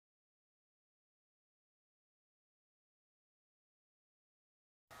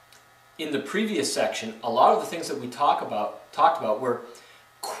in the previous section, a lot of the things that we talked about were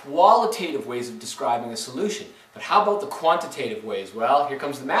qualitative ways of describing a solution. But how about the quantitative ways? Well, here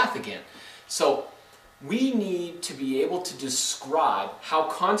comes the math again. So we need to be able to describe how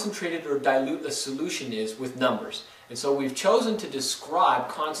concentrated or dilute a solution is with numbers. And so we've chosen to describe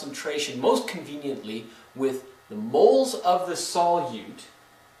concentration most conveniently with the moles of the solute,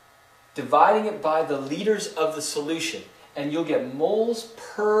 dividing it by the liters of the solution. And you'll get moles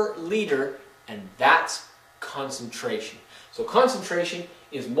per liter, and that's concentration. So concentration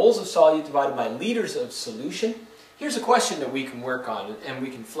is moles of solute divided by liters of solution. Here's a question that we can work on and we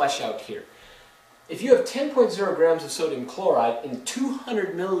can flesh out here. If you have 10.0 grams of sodium chloride in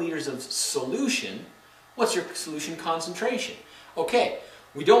 200 milliliters of solution, what's your solution concentration? Okay,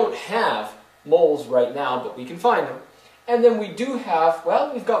 we don't have moles right now, but we can find them. And then we do have,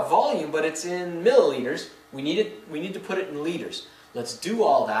 well, we've got volume, but it's in milliliters. We need to put it in liters. Let's do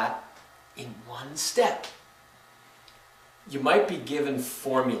all that in one step. You might be given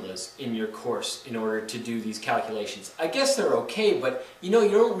formulas in your course in order to do these calculations. I guess they're okay, but you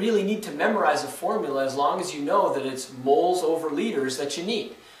don't really need to memorize a formula as long as you know that it's moles over liters that you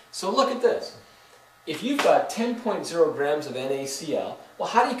need. So look at this. If you've got 10.0 grams of NaCl, well,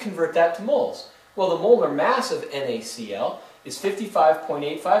 how do you convert that to moles? Well, the molar mass of NaCl is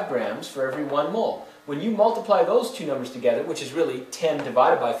 55.85 grams for every 1 mole. When you multiply those two numbers together, which is really 10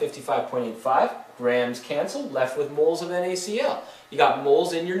 divided by 55.85, grams cancel, left with moles of NaCl. You got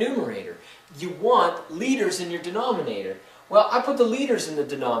moles in your numerator. You want liters in your denominator. Well, I put the liters in the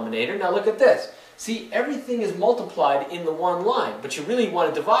denominator. Now look at this. See, everything is multiplied in the one line, but you really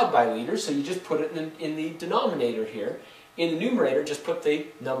want to divide by liters, so you just put it in the denominator here. In the numerator, just put the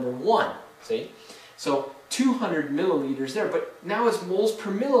number 1. See? So 200 milliliters there, but now it's moles per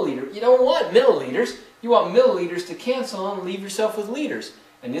milliliter. You don't want milliliters. You want milliliters to cancel and leave yourself with liters.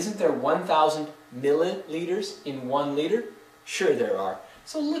 And isn't there 1,000 milliliters in 1 liter? Sure there are.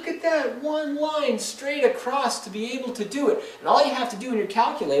 So look at that, one line straight across to be able to do it. And all you have to do in your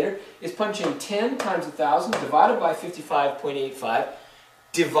calculator is punch in 10 times 1,000 divided by 55.85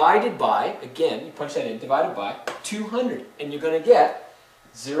 divided by, again, you punch that in, divided by 200. And you're going to get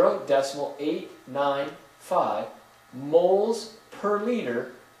 0.895 moles per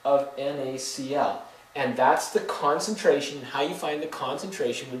liter of NaCl. And that's the concentration, and how you find the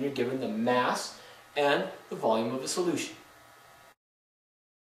concentration when you're given the mass and the volume of a solution.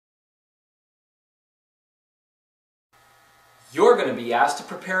 You're going to be asked to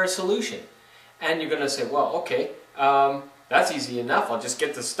prepare a solution. And you're going to say, well, okay, that's easy enough. I'll just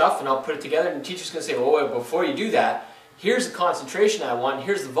get the stuff and I'll put it together. And the teacher's going to say, well, wait, before you do that, here's the concentration I want,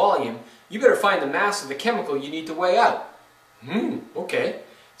 here's the volume. You better find the mass of the chemical you need to weigh out. Okay.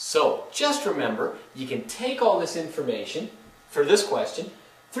 So, just remember, you can take all this information for this question,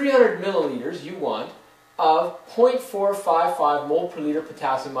 300 milliliters you want of 0.455 mole per liter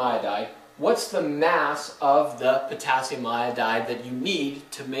potassium iodide. What's the mass of the potassium iodide that you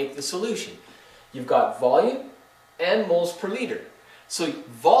need to make the solution? You've got volume and moles per liter. So,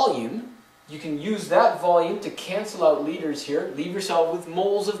 volume, you can use that volume to cancel out liters here, leave yourself with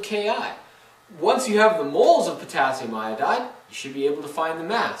moles of Ki. Once you have the moles of potassium iodide, you should be able to find the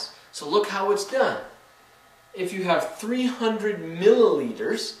mass. So look how it's done. If you have 300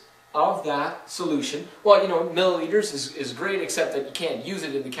 milliliters of that solution, well, milliliters is great, except that you can't use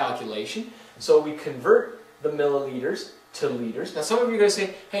it in the calculation. So we convert the milliliters to liters. Now some of you are going to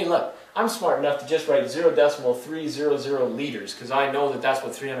say, hey look, I'm smart enough to just write 0.300 liters, because I know that that's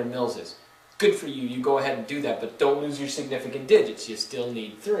what 300 mils is. Good for you, you go ahead and do that, but don't lose your significant digits, you still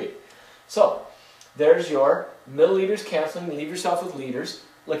need 3. So, there's your milliliters canceling, leave yourself with liters.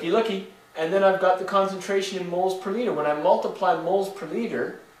 Looky, looky. And then I've got the concentration in moles per liter. When I multiply moles per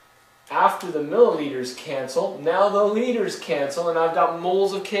liter, after the milliliters cancel, now the liters cancel, and I've got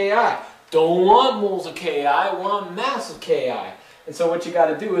moles of Ki. Don't want moles of Ki, I want mass of Ki. And so what you got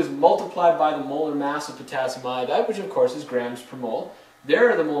to do is multiply by the molar mass of potassium iodide, which of course is grams per mole.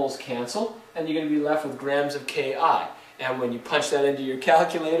 There the moles cancel, and you're going to be left with grams of Ki. And when you punch that into your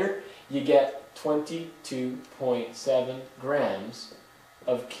calculator, you get 22.7 grams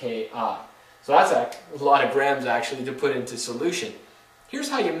of Ki. So that's a lot of grams actually to put into solution. Here's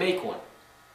how you make one.